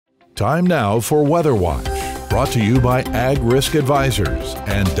Time now for Weather Watch, brought to you by Ag Risk Advisors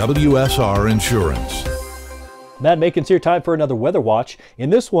and WSR Insurance. Matt Makens here, time for another Weather Watch. In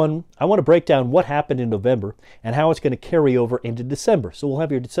this one, I want to break down what happened in November and how it's going to carry over into December. So we'll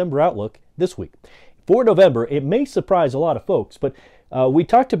have your December outlook this week. For November, it may surprise a lot of folks, but we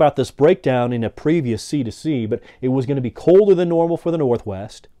talked about this breakdown in a previous C2C, but it was going to be colder than normal for the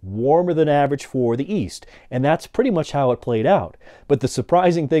Northwest, warmer than average for the East, and that's pretty much how it played out. But the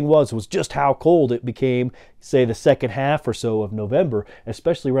surprising thing was just how cold it became, say, the second half or so of November,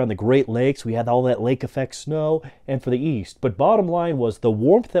 especially around the Great Lakes. We had all that lake effect snow, and for the East. But bottom line was the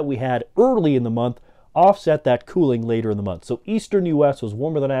warmth that we had early in the month offset that cooling later in the month. So eastern U.S. was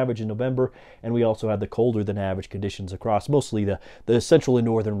warmer than average in November, and we also had the colder than average conditions across mostly the central and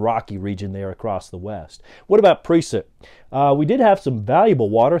northern Rocky region there across the west. What about precip? We did have some valuable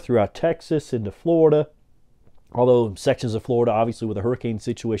water throughout Texas into Florida, although sections of Florida, obviously with the hurricane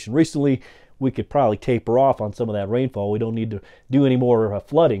situation recently, we could probably taper off on some of that rainfall. We don't need to do any more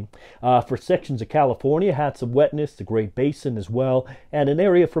flooding. For sections of California, had some wetness, the Great Basin as well, and an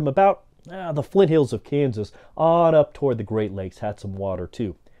area from about the Flint Hills of Kansas on up toward the Great Lakes had some water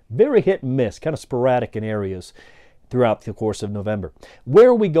too. Very hit and miss, kind of sporadic in areas throughout the course of November. Where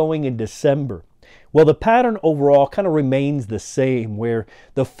are we going in December? Well, the pattern overall kind of remains the same, where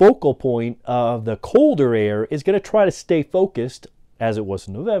the focal point of the colder air is going to try to stay focused, as it was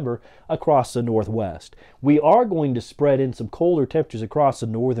in November, across the Northwest. We are going to spread in some colder temperatures across the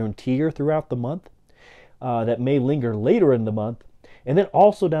northern tier throughout the month that may linger later in the month. And then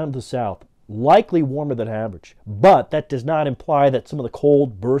also down to the south, likely warmer than average. But that does not imply that some of the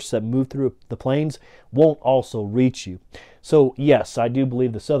cold bursts that move through the plains won't also reach you. So yes, I do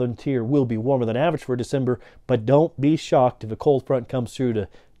believe the southern tier will be warmer than average for December, but don't be shocked if a cold front comes through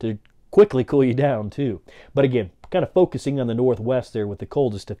to quickly cool you down too. But again, kind of focusing on the northwest there with the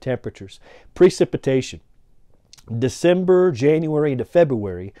coldest of temperatures. Precipitation. December, January into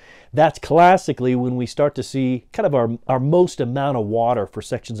February, that's classically when we start to see kind of our most amount of water for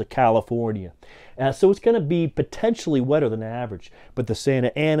sections of California. So it's going to be potentially wetter than average, but the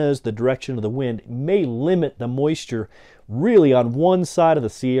Santa Anas, the direction of the wind, may limit the moisture really on one side of the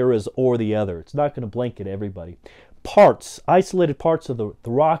Sierras or the other. It's not going to blanket everybody. Isolated parts of the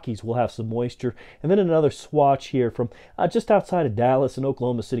Rockies will have some moisture, and then another swatch here from just outside of Dallas and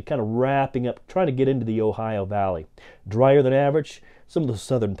Oklahoma City, kind of wrapping up, trying to get into the Ohio Valley. Drier than average, some of the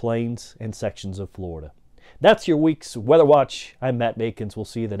southern plains and sections of Florida. That's your week's Weather Watch. I'm Matt Makens. We'll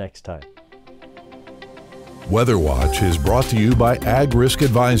see you the next time. Weather Watch is brought to you by Ag Risk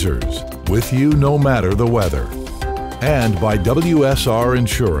Advisors, with you no matter the weather, and by WSR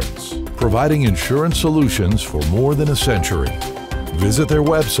Insurance, providing insurance solutions for more than a century. Visit their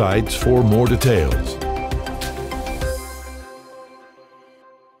websites for more details.